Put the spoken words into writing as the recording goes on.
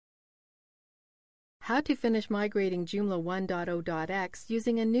How to finish migrating Joomla 1.0.x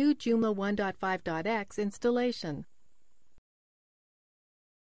using a new Joomla 1.5.x installation.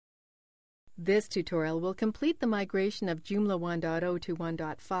 This tutorial will complete the migration of Joomla 1.0 to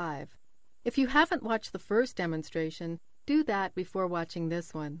 1.5. If you haven't watched the first demonstration, do that before watching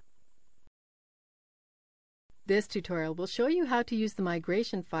this one. This tutorial will show you how to use the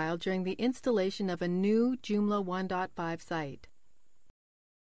migration file during the installation of a new Joomla 1.5 site.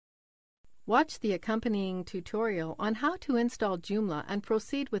 Watch the accompanying tutorial on how to install Joomla and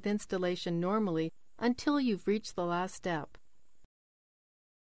proceed with installation normally until you've reached the last step.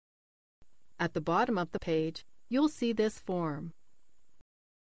 At the bottom of the page, you'll see this form.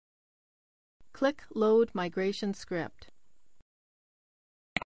 Click Load Migration Script.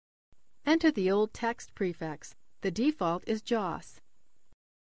 Enter the old text prefix. The default is JOS.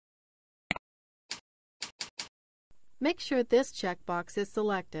 Make sure this checkbox is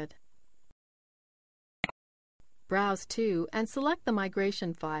selected. Browse to and select the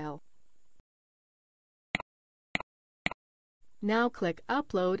migration file. Now click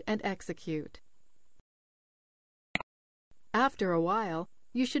Upload and execute. After a while,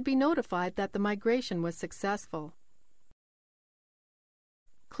 you should be notified that the migration was successful.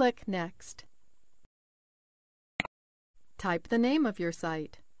 Click Next. Type the name of your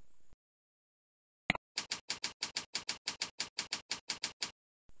site.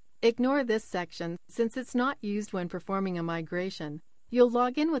 Ignore this section since it's not used when performing a migration. You'll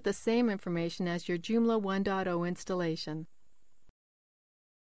log in with the same information as your Joomla 1.0 installation.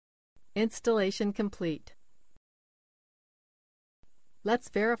 Installation complete. Let's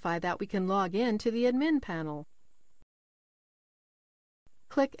verify that we can log in to the Admin panel.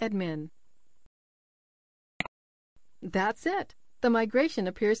 Click Admin. That's it! The migration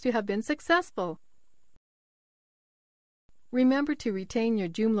appears to have been successful. Remember to retain your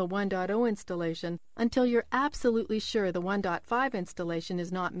Joomla 1.0 installation until you're absolutely sure the 1.5 installation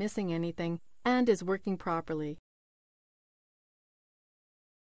is not missing anything and is working properly.